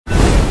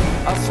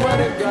I swear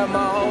to God,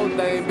 my whole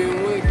thing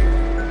been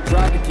wicked.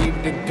 Tried to keep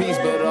the peace,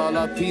 but all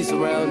our peace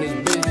around these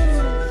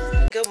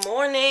bitches. Good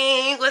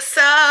morning. What's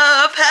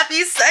up?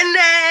 Happy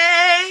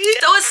Sunday.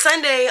 So it's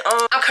Sunday.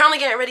 I'm currently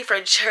getting ready for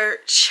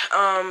church.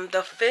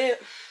 The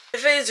fit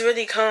is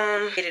really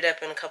calm. Get it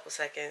up in a couple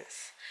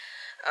seconds.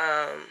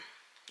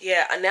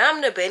 Yeah. Now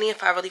I'm debating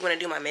if I really want to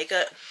do my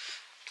makeup.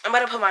 I'm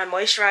about to put my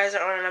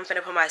moisturizer on and I'm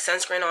gonna put my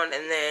sunscreen on,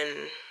 and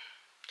then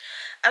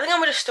I think I'm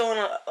gonna just throw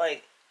on I'm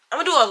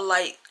gonna do a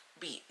light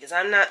beat because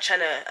I'm not trying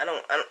to. I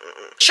don't.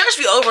 Church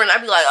be over and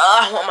I'd be like,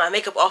 oh, I want my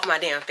makeup off my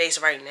damn face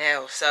right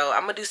now. So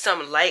I'm gonna do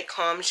some light,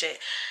 calm shit,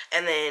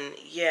 and then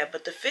yeah.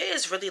 But the fit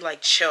is really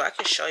like chill. I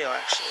can show y'all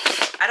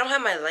actually. I don't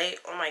have my light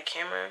on my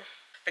camera.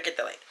 Forget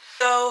the light.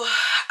 So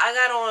I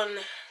got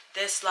on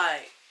this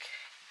like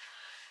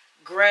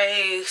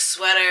gray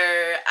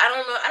sweater.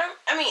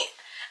 I mean,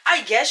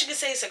 I guess you could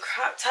say it's a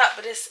crop top,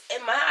 but it's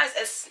in my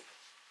eyes.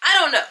 I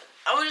don't know.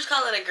 I would just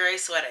call it a gray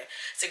sweater.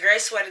 It's a gray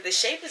sweater. The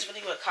shape is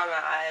really what caught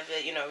my eye of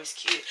it. You know, it's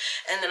cute.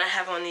 And then I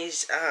have on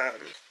these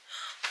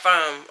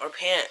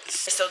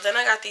pants. So then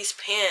I got these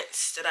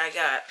pants that I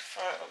got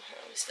from,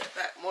 let me step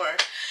back more.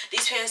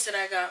 These pants that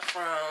I got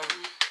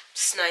from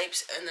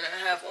Snipes, and then I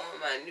have on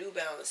my New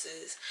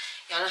Balances.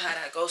 Y'all know how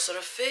that goes. So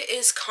the fit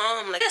is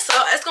calm. Like, yeah,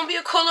 so it's gonna be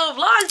a cool little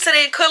vlog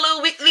today, cool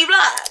little weekly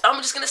vlog.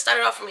 I'm just gonna start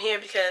it off from here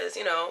because,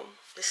 you know,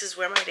 this is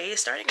where my day is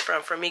starting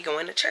from me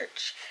going to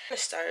church. I'm gonna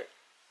start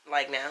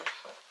like now.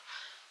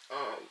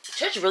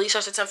 Church really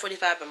starts at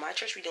 10:45, but my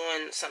church be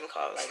doing something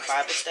called like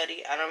Bible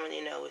study. I don't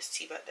really know what's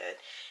tea about that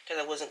because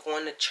I wasn't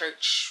going to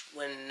church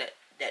when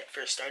that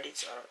first started,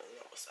 so I don't really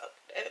know what's up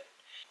with that.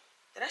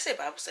 Did I say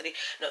Bible study?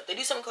 No, they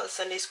do something called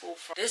Sunday school.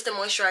 This is the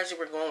moisturizer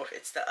we're going with.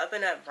 It's the Up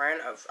and Up brand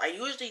of. I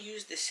usually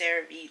use the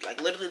CeraVe, like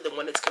literally the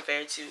one it's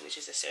compared to, which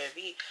is the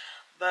CeraVe.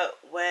 But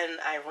when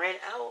I ran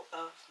out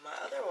of my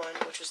other one,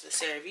 which was the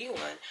CeraVe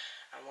one,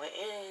 I went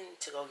in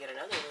to go get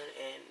another one,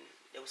 and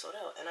it was sold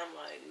out. And I'm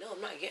like, no,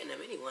 I'm not getting the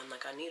mini one.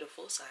 Like, I need a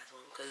full-size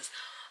one because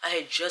I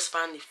had just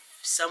finally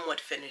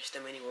somewhat finished the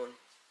mini one.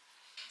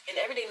 And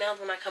every day now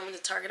when I come into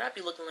Target, I'd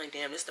be looking like,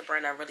 damn, this is the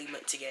brand I really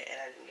meant to get, and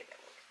I didn't get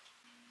that one.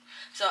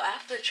 So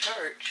after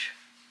church,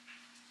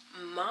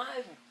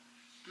 my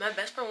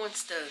best friend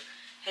wants to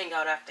hang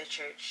out after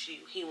church.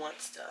 He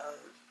wants to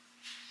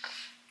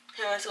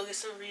go get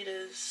some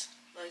Ritas,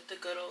 like the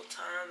good old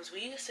times.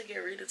 We used to get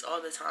Ritas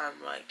all the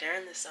time, like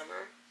during the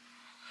summer.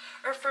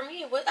 Or for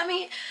me,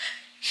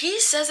 he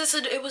says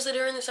it was a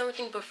during the summer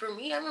thing, but for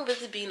me, I remember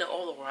this being an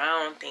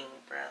all-around thing,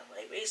 bro.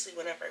 Like, basically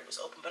whenever it was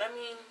open. But I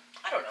mean,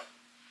 I don't know.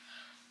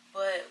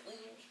 But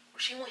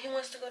he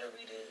wants to go to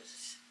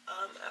Rita's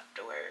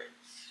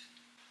afterwards.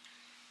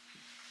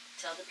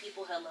 Tell the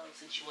people hello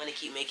since you want to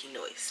keep making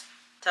noise.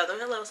 Tell them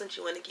hello since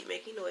you want to keep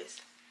making noise.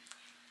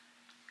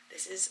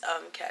 This is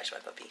Cash, my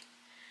puppy.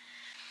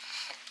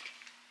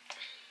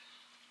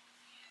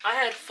 I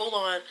had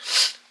full-on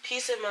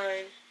peace of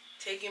mind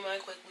taking my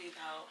quick weave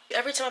out.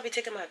 Every time I be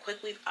taking my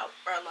quick weave out,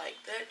 bro, like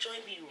that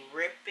joint be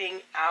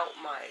ripping out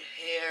my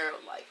hair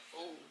like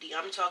OD.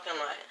 I'm talking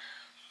like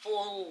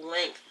full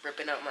length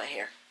ripping out my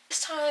hair.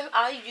 This time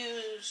I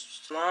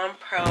used Long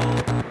Pro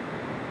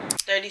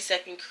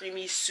 30-second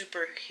creamy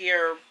super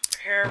hair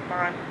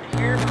bond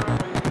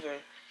remover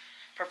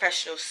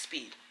professional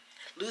speed.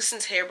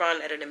 Loosens hair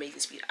bond at an amazing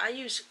speed. I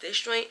used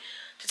this joint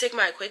to take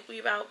my quick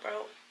weave out,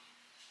 bro.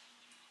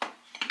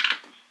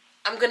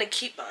 I'm gonna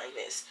keep buying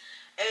this.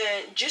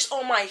 And just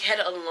on my head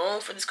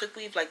alone for this quick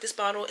weave, like this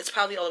bottle, it's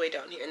probably all the way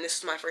down here. And this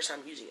is my first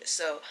time using it.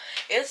 So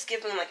it's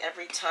given like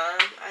every time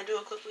I do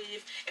a quick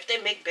weave. If they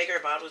make bigger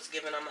bottles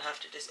given, I'm gonna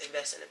have to just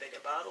invest in a bigger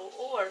bottle.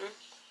 Or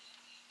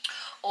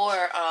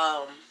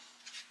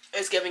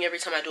it's giving every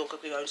time I do a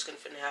quick weave, I'm just gonna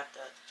have to,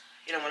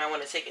 you know, when I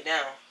want to take it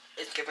down,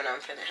 it's giving I'm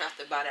finna have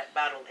to buy that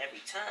bottle every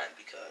time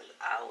because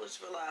I was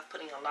realized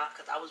putting a lot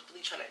because I was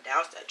really trying to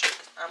douse that drink.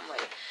 I'm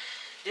like,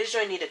 this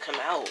joint need to come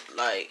out,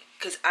 like,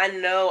 cause I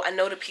know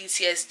the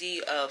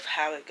PTSD of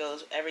how it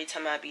goes every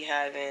time I be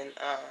having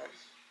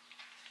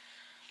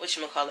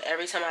whatchamacallit,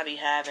 every time I be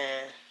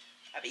having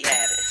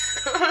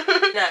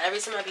nah, every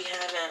time I be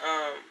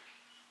having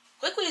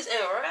quick weaves in,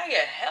 or I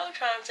get hell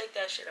trying to take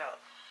that shit out.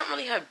 I don't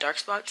really have dark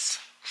spots.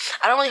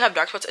 I don't really have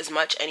dark spots as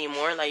much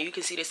anymore. Like, you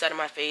can see this side of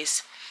my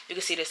face. You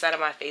can see this side of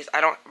my face.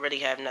 I don't really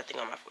have nothing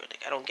on my forehead.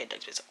 Like, I don't get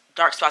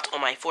dark spots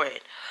on my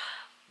forehead.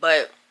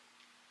 But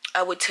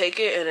I would take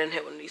it and then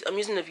hit one of these. I'm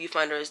using the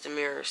viewfinder as the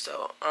mirror,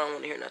 so I don't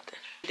want to hear nothing.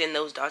 Then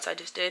those dots I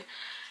just did.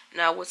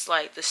 Now it's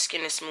like the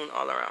skin is smooth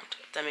all around.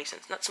 If that makes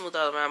sense. Not smooth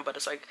all around, but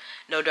it's like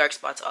no dark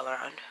spots all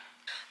around.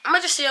 I'm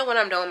going to just see y'all when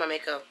I'm done with my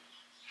makeup.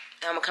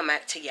 And I'm going to come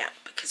back to yap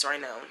because right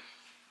now.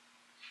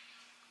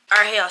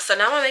 Alright, y'all. So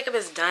now my makeup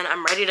is done.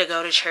 I'm ready to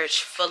go to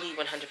church fully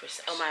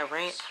 100%. Oh, my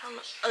ring. I don't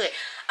know. Okay.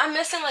 I'm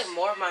missing like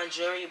more of my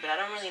jewelry, but I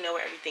don't really know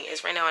where everything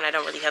is right now. And I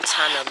don't really have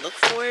time to look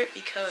for it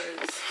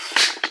because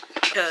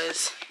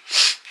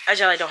I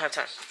generally don't have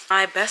time.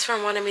 My best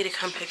friend wanted me to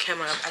come pick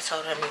him up. I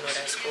told him, you know,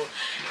 that's cool.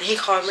 Then he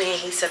called me and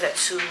he said that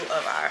two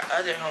of our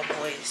other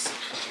homeboys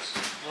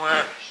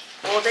want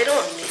Well, they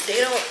don't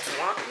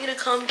want me to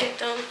come get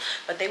them,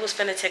 but they was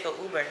finna take a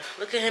Uber.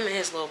 Look at him in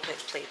his little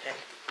playpen.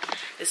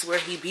 This is where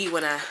he be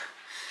when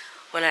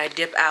I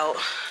dip out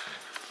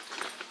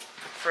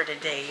for the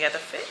day. Yeah, the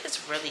fit is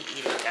really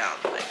eating down.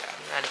 Like,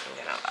 I'm not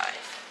even gonna lie.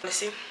 Let's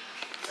see.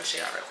 I'll show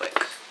y'all real quick.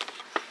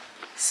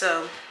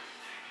 So,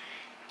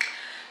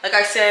 like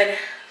I said,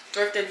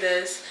 thrifted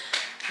this.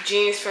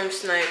 Jeans from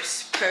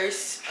Snipes,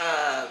 purse,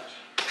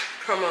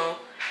 promo,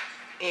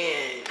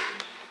 and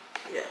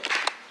yeah.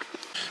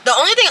 The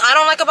only thing I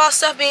don't like about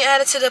stuff being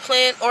added to the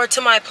plan or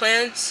to my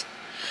plans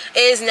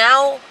is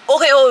now,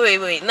 okay,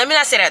 wait. Let me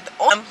not say that.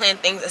 I'm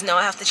planning things is now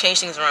I have to change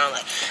things around.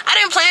 Like, I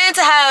didn't plan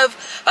to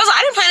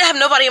have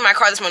nobody in my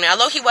car this morning. I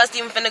low-key wasn't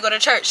even finna go to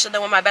church. So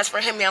then when my best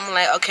friend hit me, I'm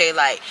like, okay,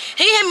 like,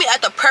 he hit me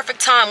at the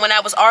perfect time when I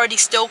was already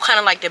still kind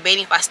of like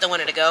debating if I still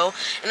wanted to go.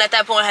 And at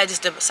that point, I had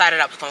just decided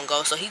I was gonna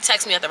go. So he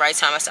texted me at the right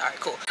time. I said, all right,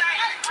 cool.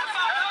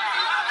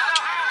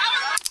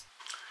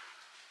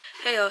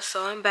 Hey, y'all,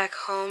 so I'm back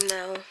home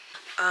now.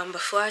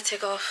 Before I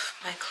take off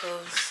my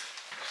clothes,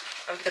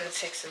 I'm gonna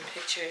take some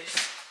pictures.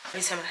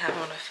 Every time I have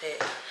on a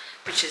fit,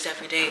 which is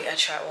every day I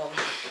try. Well,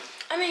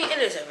 I mean, it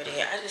is every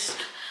day. I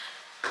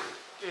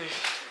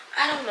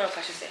don't know if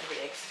I should say every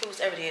day. If it was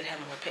every day, I'd have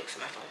more pics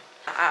on my phone.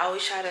 I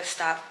always try to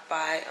stop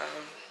by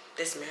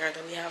this mirror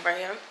that we have right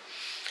here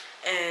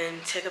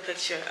and take a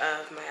picture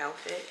of my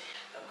outfit.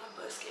 Oh,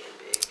 my butt's getting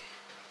big.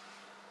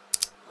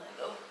 Let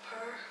go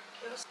per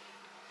kills.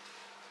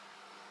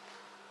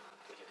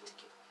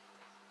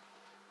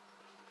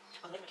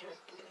 Oh, let me camera.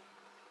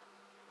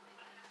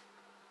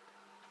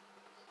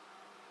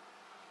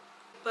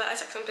 But I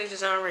took some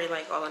pictures. I don't really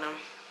like all of them.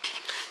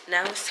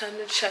 Now it's time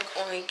to check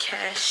on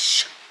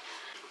cash.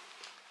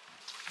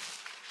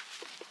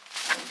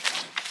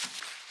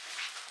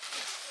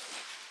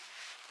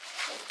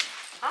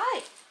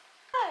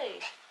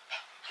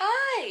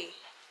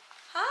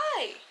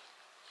 Hi.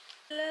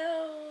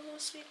 Hello,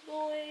 sweet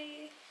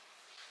boy.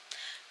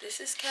 This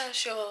is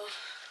Cash, y'all.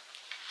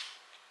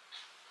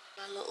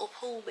 My little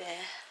Pooh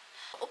Bear.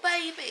 Oh,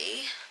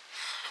 baby.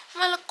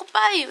 My little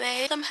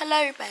baby.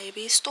 Hello,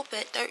 baby. Stop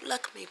it. Don't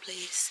look at me,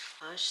 please.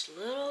 Hush,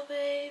 little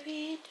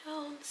baby.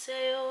 Don't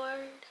say a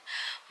word.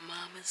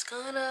 Mama's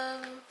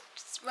gonna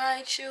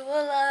write you a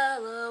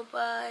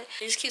lullaby.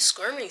 You just keep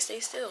squirming. Stay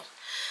still.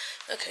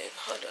 Okay,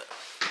 hold up.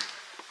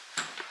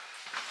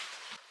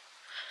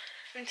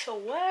 And so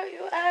what,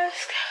 you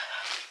ask?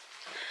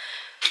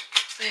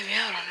 Maybe,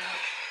 I don't know.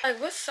 Like,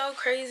 what's so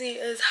crazy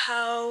is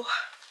how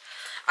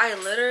I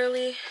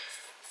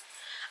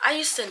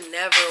used to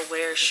never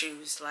wear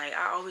shoes. Like,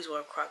 I always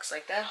wore Crocs.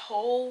 Like, that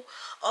whole,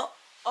 all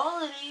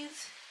of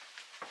these,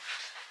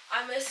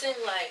 I'm missing,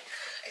 like,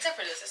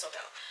 except for this, it's okay.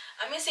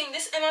 I'm missing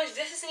this, and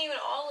this isn't even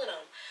all of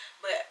them.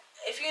 But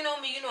if you know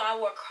me, you know I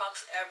wore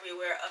Crocs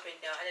everywhere, up and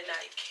down. I did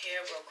not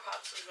care, bro.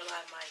 Crocs was really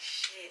my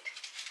shit.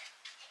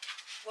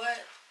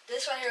 What?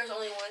 This right here is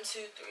only 1, 2,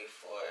 3,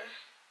 4,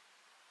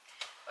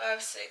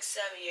 5, 6,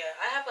 7. Yeah,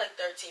 I have like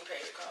 13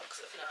 pairs of Crocs,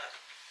 if not.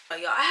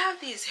 Y'all, I have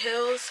these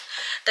heels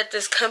that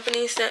this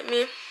company sent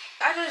me.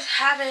 I just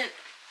haven't,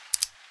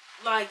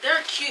 like,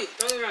 they're cute.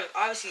 Don't get me wrong.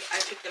 Obviously, I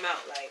picked them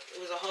out. Like, it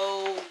was a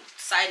whole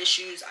side of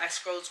shoes. I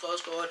scrolled,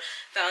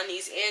 found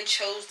these, and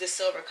chose the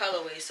silver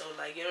colorway. So,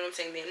 like, you know what I'm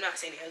saying? I'm not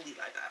saying they're ugly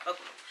like that. Fuck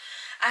with them.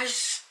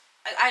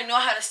 I know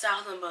how to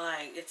style them, but,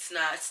 like, it's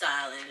not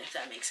styling, if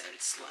that makes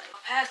sense. Like,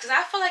 because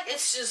I feel like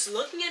it's just,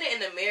 looking at it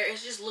in the mirror, it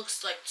just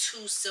looks, like,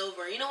 too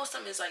silver. You know what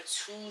something is, like,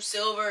 too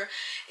silver?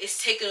 It's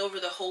taking over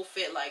the whole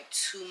fit, like,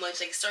 too much.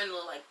 Like, it's starting to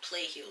look like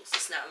play heels.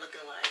 It's not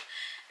looking like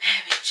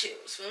bad bitch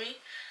heels, feel me?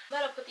 I'm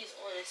about to put these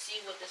on and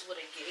see what this would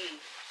have gave.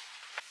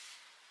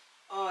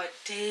 Oh,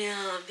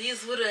 damn.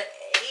 These would have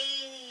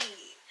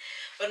ate.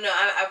 But no,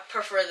 I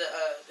prefer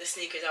the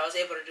sneakers. I was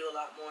able to do a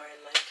lot more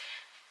and, like,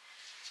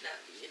 not,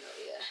 you know,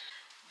 yeah.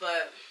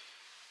 But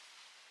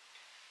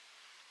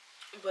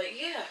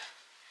yeah.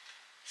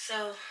 So,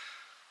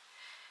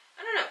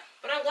 I don't know.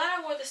 But I'm glad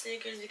I wore the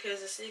sneakers because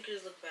the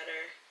sneakers look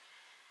better.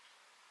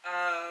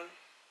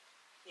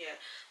 Yeah.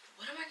 But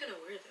what am I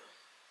gonna wear though?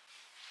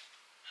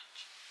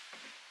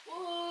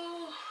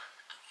 Whoa.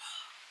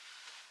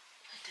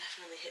 I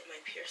definitely hit my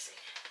piercing.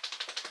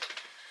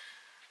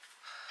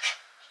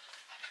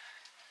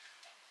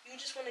 You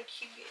just want to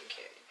keep getting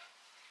carried.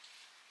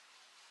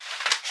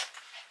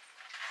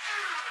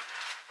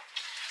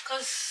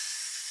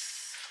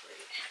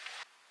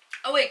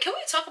 Oh wait, can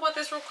we talk about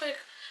this real quick?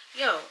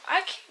 Yo,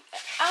 I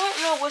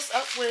don't know what's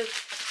up with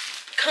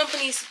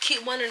companies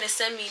keep wanting to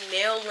send me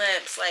nail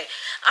lamps. Like,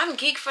 I'm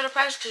geek for the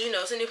package because, you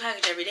know, it's a new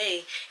package every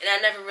day, and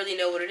I never really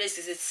know what it is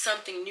because it's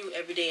something new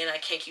every day, and I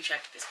can't keep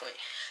track at this point.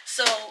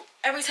 So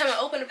every time I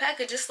open the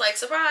package, it's like,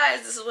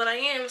 surprise, this is what I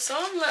am. So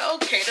I'm like,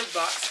 okay, the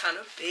box kind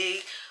of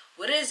big.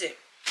 What is it?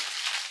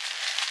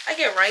 I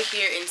get right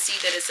here and see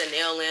that it's a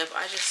nail lamp.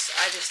 I just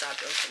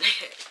stopped opening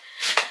it.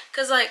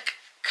 Cause like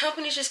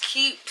companies just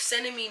keep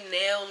sending me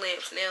nail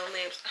lamps. I'm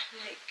like,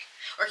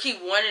 or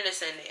keep wanting to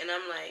send it, and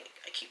I'm like,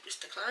 I keep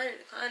just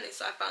declining.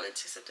 So I finally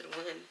accepted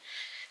one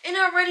And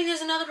already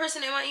there's another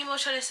person in my email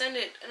trying to send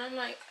it. And I'm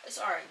like, it's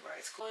alright, bro.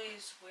 It's cool.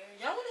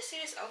 Y'all want to see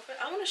this outfit?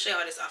 I want to show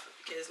y'all this outfit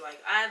because,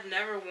 like, I've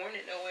never worn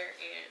it nowhere.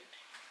 And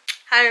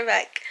hi, I'm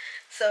back.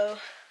 So,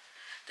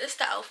 this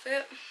the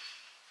outfit.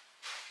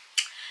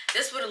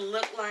 This would have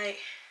looked like,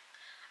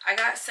 I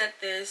got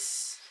sent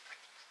this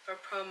for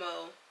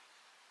promo,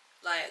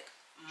 like,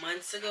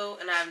 months ago.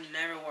 And I've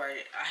never worn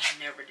it. I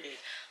never did.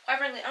 Quite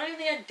frankly, I don't even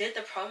think I did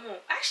the promo.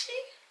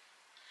 Actually,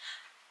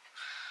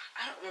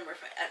 I don't remember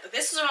if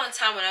this was around the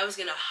time when I was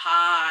getting a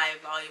high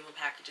volume of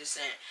packages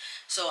sent,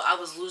 so I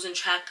was losing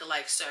track of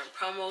like certain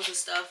promos and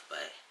stuff.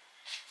 But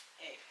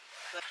hey,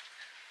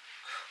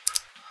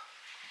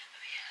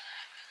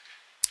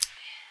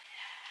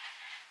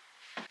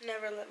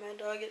 never let my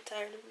dog get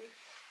tired of me.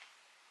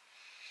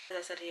 As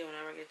I said, he will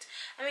never get.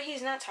 I mean,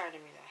 he's not tired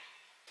of me though.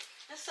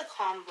 That's a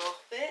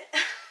combo fit.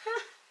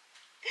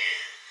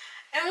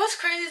 And what's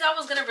crazy is I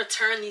was gonna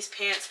return these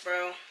pants,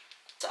 bro.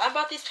 So I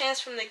bought these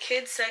pants from the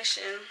kids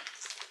section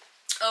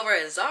over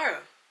at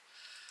Zara,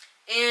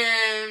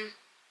 and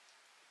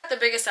the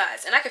biggest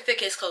size, and I can fit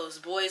kids clothes,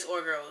 boys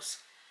or girls,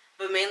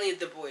 but mainly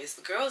the boys.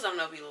 The girls, I don't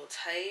know, be a little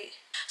tight,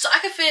 so I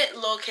can fit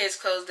little kids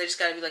clothes. They just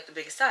gotta be like the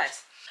biggest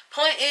size.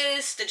 Point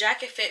is, the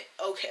jacket fit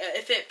okay,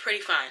 it fit pretty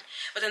fine,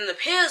 but then the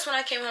pants, when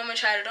I came home and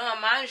tried it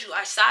on, mind you,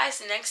 I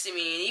sized it next to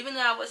me, and even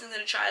though I wasn't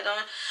gonna try it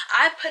on,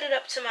 I put it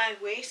up to my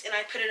waist, and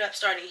I put it up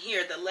starting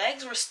here. The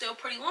legs were still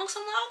pretty long,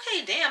 so I'm like,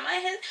 okay, damn,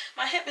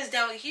 my hip is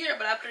down here,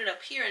 but I put it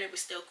up here, and it was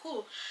still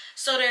cool.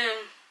 So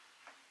then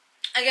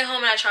I get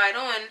home and I try it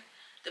on.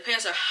 The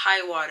pants are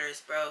high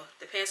waters, bro.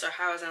 The pants are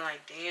high waters, and I'm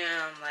like,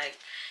 damn, like,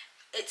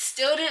 it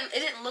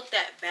didn't look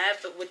that bad,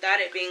 but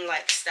without it being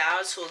like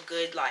styled to a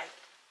good like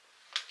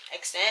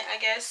extent, I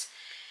guess,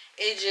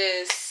 it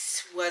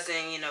just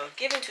wasn't, you know,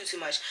 giving too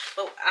much.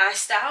 But I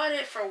styled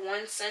it for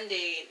one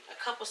Sunday, a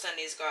couple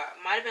Sundays ago.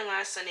 Might have been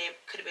last Sunday,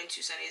 could have been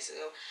 2 Sundays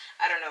ago,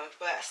 I don't know.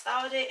 But I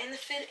styled it and the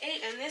fit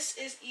ate, and this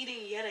is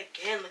eating yet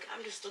again. Like,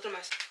 I'm just looking at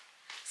my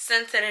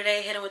sunset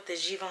today, hit it with the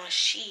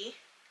Givenchy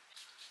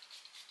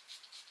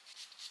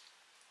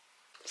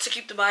to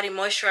keep the body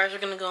moisturized. We're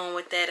gonna go on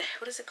with that,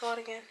 what is it called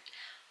again?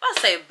 I'll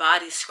say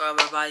body scrub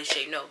or body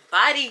shape. No,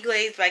 body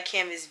glaze by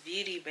Canvas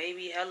Beauty,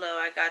 baby. Hello,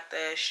 I got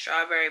the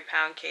strawberry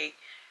pound cake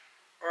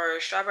or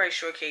strawberry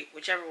shortcake,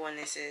 whichever one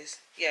this is.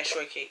 Yeah,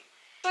 shortcake.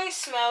 It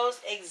smells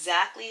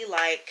exactly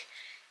like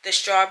the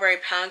strawberry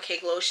pound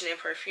cake lotion and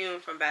perfume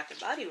from Bath &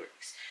 Body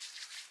Works.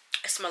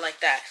 It smells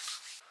like that.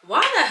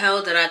 Why the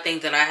hell did I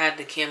think that I had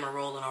the camera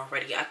rolling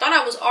already? I thought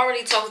I was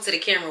already talking to the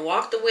camera.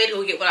 Walked away to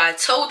go get what I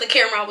told the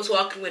camera I was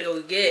walking away to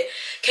go get.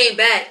 Came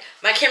back.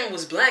 My camera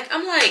was black.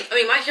 I'm like,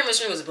 my camera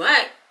screen was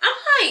black. I'm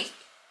like,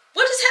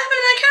 what just happened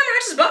to my camera? I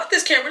just bought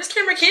this camera. This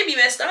camera can't be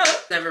messed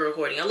up. Never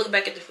recording. I look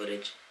back at the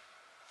footage.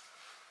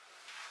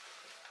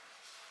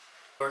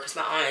 Because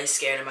my aunt is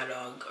scared of my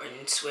dog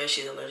and swears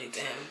she's allergic to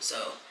him.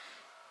 So,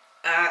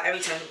 every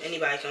time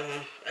anybody come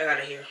home, I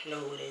gotta know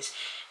who it is.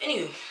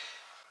 Anywho.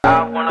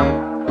 I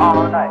wanna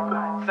all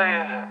night,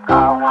 say it.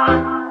 I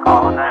wanna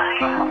all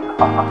night.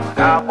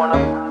 I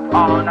wanna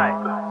all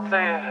night,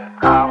 say it.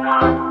 I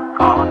wanna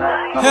all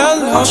night.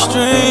 Hello,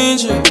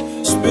 stranger.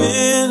 It's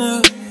been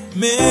a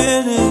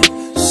minute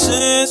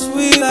since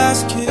we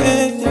last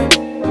kicked it.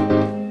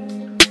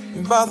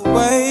 And by the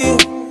way,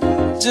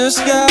 just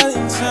got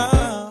in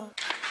town.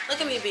 Look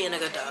at me being a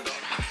good dog.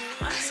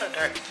 Why is it so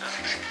dark?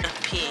 I'm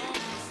peeing.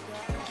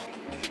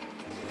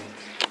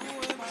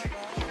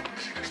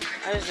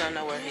 I just don't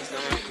know where he's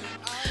going.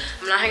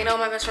 I'm not hanging out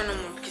with my best friend no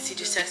more because he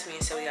just texted me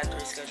and said we got to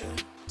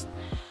reschedule.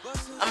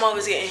 I'm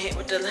always getting hit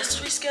with the let's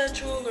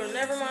reschedule or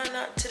never mind,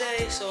 not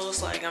today. So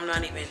it's like I'm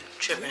not even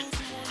tripping.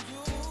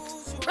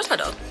 Where's my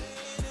dog?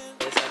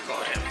 I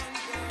called him.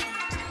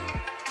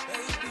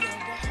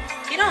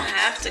 He don't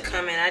have to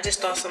come in. I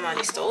just thought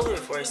somebody stole him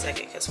for a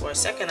second because for a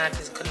second I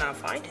just could not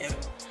find him.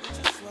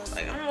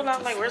 Like, I'm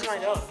not like, where's my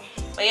dog?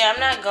 But yeah, I'm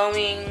not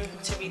going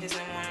to read this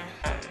anymore.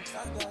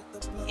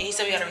 He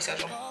said we gotta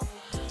reschedule.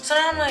 So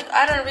now I'm like,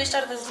 I done reached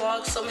out to this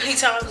vlog so many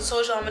times and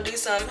told y'all I'm gonna do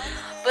something,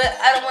 but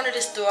I don't want to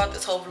just throw out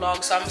this whole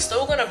vlog, so I'm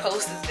still gonna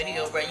post this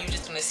video, but you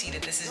just gonna see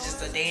that this is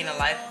just a day in the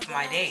life of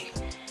my day,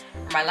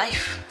 my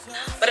life.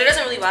 But it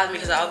doesn't really bother me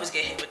because I always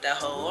get hit with that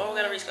whole, oh, we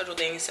gotta reschedule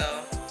thing. So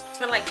I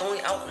don't like going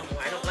out no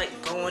more. I don't like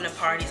going to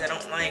parties. I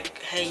don't like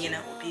hanging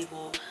out with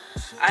people.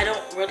 I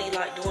don't really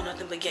like doing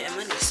nothing but getting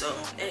money. So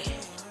hey,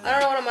 I don't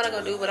know what I'm gonna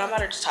go do, but I'm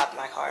gonna just hop in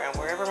my car, and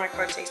wherever my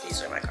car takes me,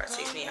 so my car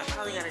takes me, I'm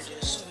probably gonna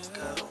just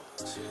go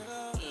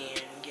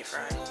and get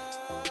fried.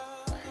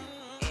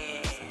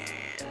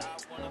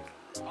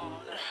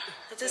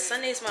 And this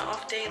Sunday is my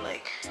off day,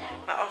 like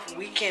my off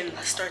weekend.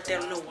 I start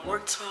there, no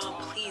work tomorrow,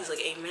 please,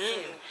 like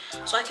amen.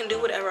 So I can do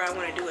whatever I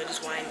want to do and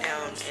just wind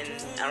down,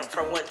 and I don't,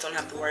 for once, don't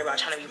have to worry about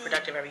trying to be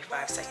productive every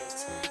 5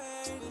 seconds.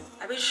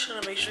 I be just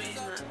trying to make sure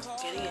he's not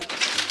getting in.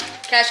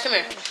 Cash, come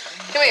here.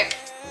 Come here.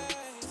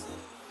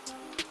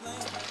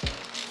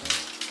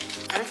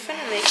 I'm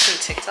finna make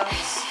some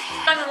TikToks.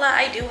 I'm not gonna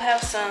lie, I do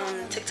have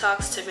some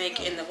TikToks to make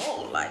in the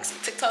bowl. Like some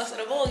TikToks in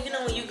the bowl. You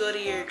know when you go to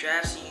your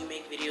drafts and you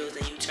make videos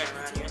and you turn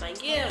around and you're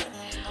like, yeah.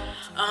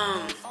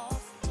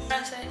 What did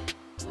I say?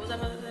 What was I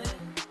about to say?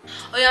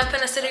 Oh yeah, I'm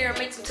finna sit here and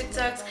make some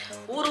TikToks.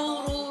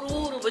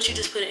 But you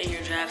just put it in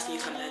your drafts and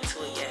you come back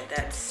to it. Yeah,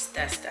 that's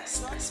me.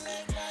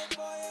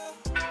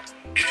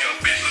 If your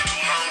bitch look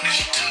too long, then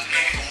she took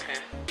me. Okay.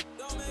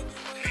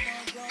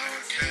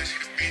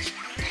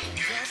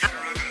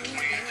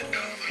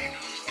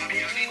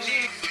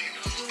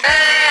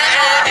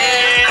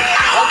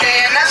 Okay,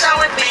 and that's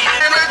how it be.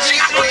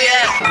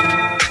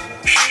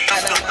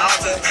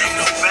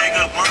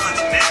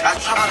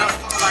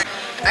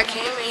 I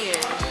came in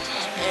here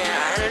and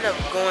I ended up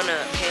going to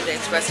Panda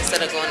Express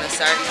instead of going to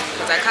Sardi's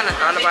because I kind of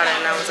thought about it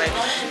and I was like,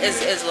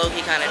 it's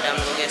low-key kind of dumb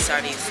to go get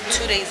Sardi's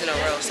 2 days in a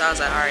row. So I was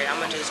like, alright, I'm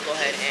gonna just go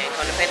ahead and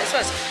come to Panda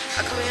Express.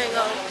 I come in here and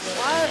go,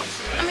 what?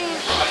 I mean,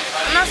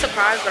 I'm not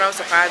surprised, but I was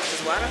surprised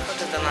because why the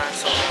fuck is the line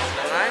so long?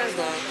 The line is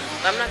long,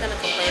 but I'm not gonna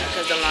complain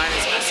because the line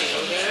is also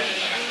moving.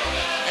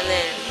 And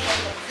then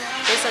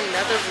there's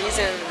another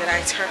reason that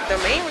the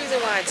main reason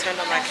why I turned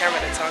on my camera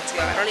to talk to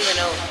y'all. I don't even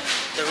know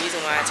the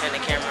reason why I turned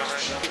the camera on.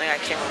 Like, I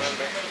can't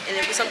remember. And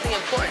it was something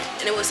important.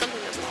 And it was something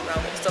that was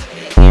about something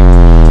in here.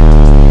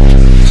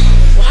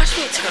 Watch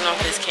me turn off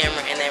this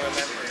camera and then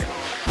remember it. Pick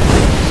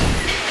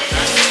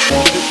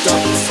up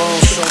the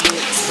phone, show me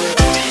a trip.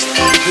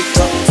 Pick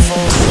up the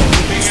phone, show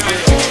me a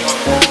trip.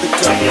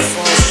 Pick up the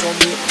phone, show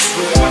me a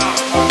trip.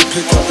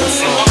 Pick up the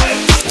phone.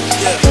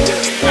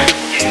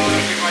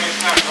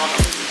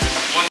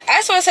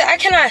 I just want to say, I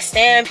cannot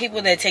stand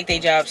people that take their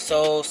job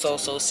so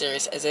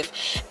serious, as if,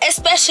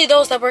 especially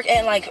those that work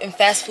at like in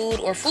fast food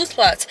or food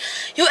spots.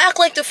 You act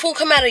like the food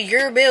come out of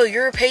your bill,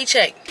 your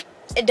paycheck.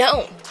 It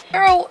don't.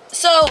 Girl,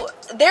 so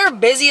they're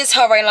busy as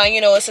hell right now.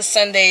 You know, it's a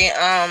Sunday.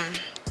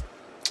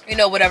 You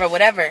know,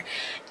 whatever.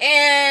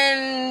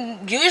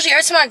 And usually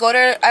every time I go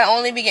there, I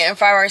only be getting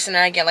fried rice and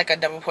then I get like a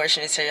double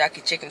portion of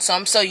teriyaki chicken. So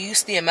I'm so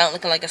used to the amount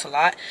looking like it's a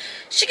lot.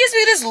 She gives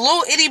me this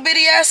little itty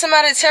bitty ass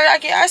amount of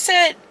teriyaki. I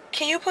said,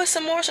 can you put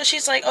some more? So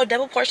she's like, oh,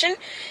 double portion,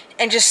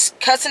 and just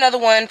cuts another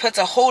one, puts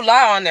a whole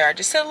lot on there. I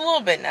just said a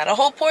little bit, not a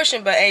whole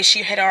portion, but hey,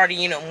 she had already,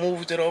 you know,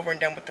 moved it over and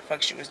done what the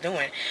fuck she was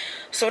doing.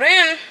 So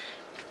then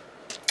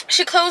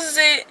she closes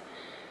it,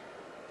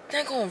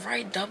 then gonna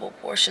write double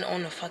portion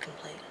on the fucking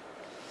plate.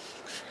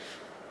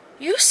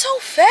 You so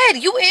fed.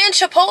 You and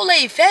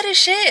Chipotle fed as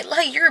shit.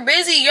 Like, you're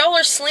busy. Y'all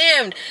are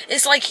slammed.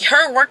 It's like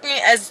her working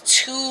as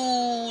two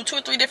or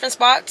three different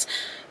spots.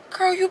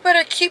 Girl, you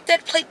better keep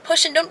that plate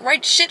pushing. Don't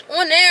write shit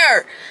on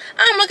there.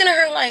 I'm looking at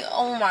her like,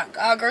 oh my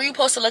god, girl, you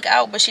supposed to look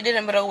out, but she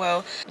didn't. But oh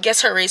well.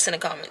 Guess her race in the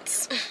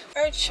comments.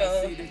 Alright,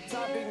 y'all. I'm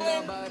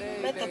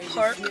at the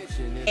park,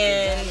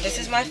 and this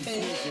is my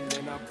food.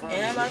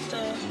 And I'm about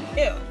to,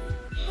 yeah.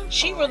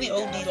 She really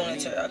OD'd on the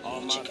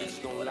teriyaki chicken.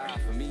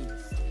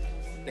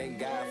 Thank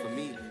God for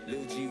me,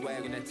 Lil G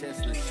wagon that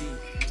Tesla cheap.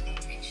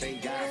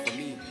 Thank God for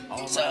me.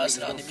 So it's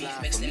not the beef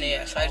mixed in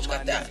there, so I just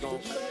got that.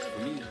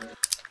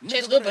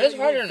 Tastes good, but it's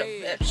harder than a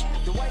bitch.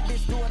 The white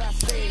bitch do what I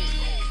say.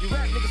 You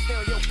rap niggas stay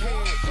on your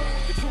pants.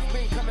 The truth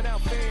been coming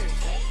out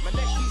fast. My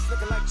neck keeps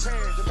looking like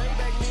chairs. The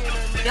Maybach me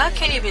and Y'all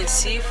can't even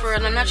see for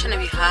it. I'm not trying to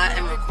be hot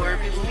and record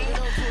people.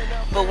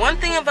 But one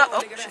thing about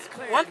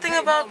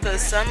the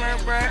summer,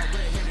 bruh.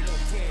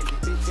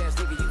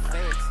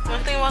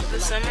 One thing about the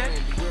summer,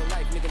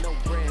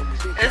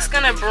 it's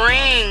gonna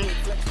bring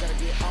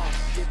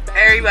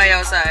everybody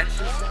outside.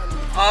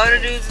 All the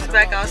dudes is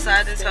back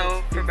outside this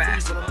hole for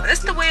basketball. It's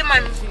the way my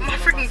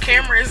freaking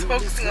camera is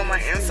focusing on my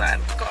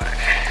inside of the car.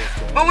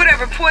 But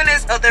whatever, point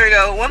is, oh, there we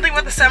go. One thing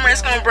about the summer,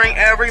 it's gonna bring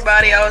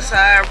everybody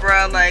outside,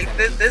 bro. Like,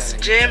 this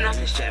gym, not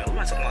this gym, what am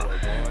I talking about?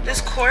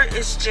 This court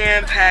is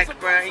jam-packed,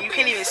 bro. You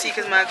can't even see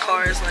because my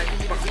car is, like,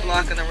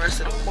 blocking the rest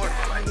of the court.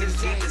 Like, it's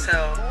deep as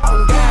hell.